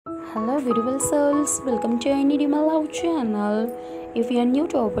Hello beautiful souls, welcome to any my love channel. If you are new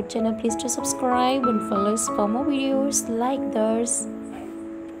to our channel, please do subscribe and follow us for more videos like this.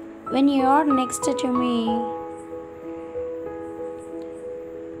 When you are next to me,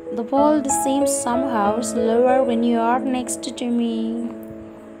 the world seems somehow slower when you are next to me.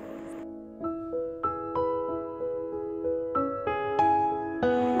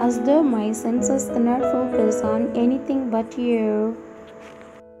 As though my senses cannot focus on anything but you.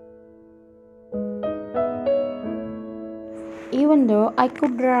 Even though I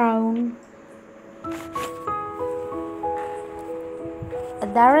could drown,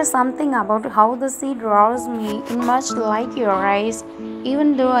 there is something about how the sea draws me in, much like your eyes.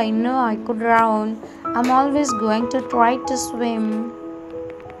 Even though I know I could drown, I'm always going to try to swim.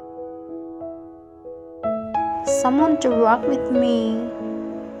 Someone to walk with me.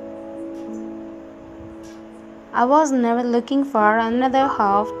 I was never looking for another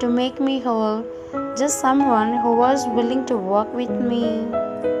half to make me whole, just someone who was willing to walk with me.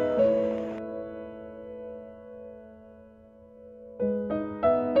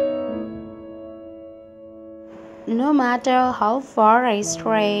 No matter how far I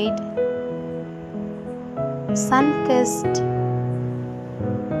strayed, sun-kissed,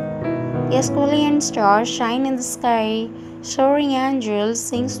 a squillion stars shine in the sky, soaring angels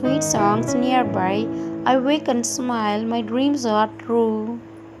sing sweet songs nearby. I wake and smile, my dreams are true.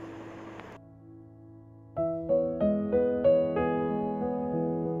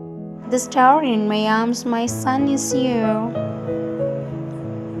 The star in my arms, my sun is you.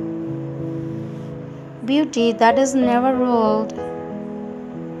 Beauty that is never ruled.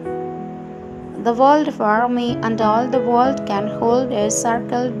 The world for me and all the world can hold is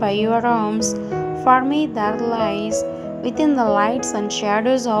circled by your arms. For me that lies within the lights and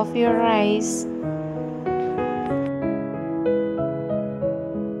shadows of your eyes.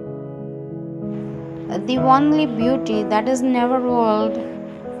 The only beauty that is never ruled.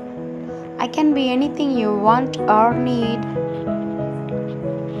 I can be anything you want or need.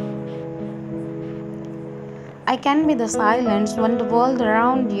 I can be the silence when the world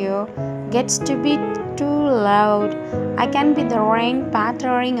around you gets to be too loud. I can be the rain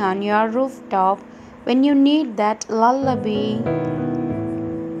pattering on your rooftop when you need that lullaby.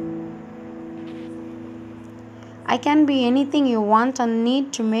 I can be anything you want and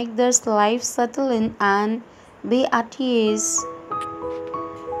need to make this life settle in and be at ease.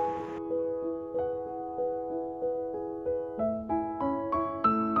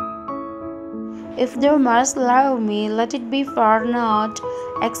 If thou must love me, let it be for naught,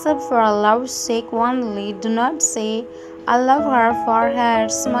 except for love's sake only. Do not say, I love her for her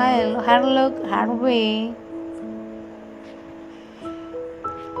smile, her look, her way.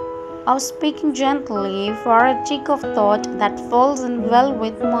 Of speaking gently for a tick of thought that falls in well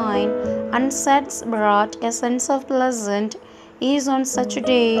with mine, and sets brought a sense of pleasant ease on such a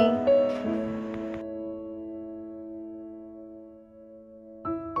day.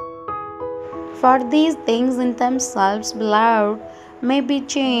 For these things in themselves, beloved, may be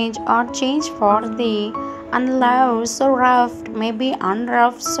changed or changed for thee, and love so roughed may be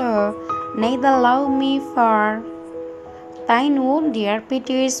unroughed so, neither love me for. Thine own dear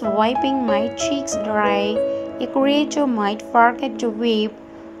pities wiping my cheeks dry, a creature might forget to weep,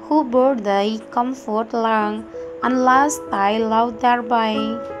 who bore thy comfort long, and lost thy love thereby.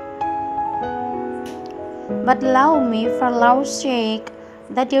 But love me for love's sake,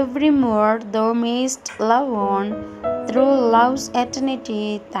 that evermore thou mayst love on through love's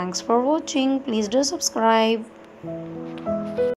eternity. Thanks for watching. Please do subscribe.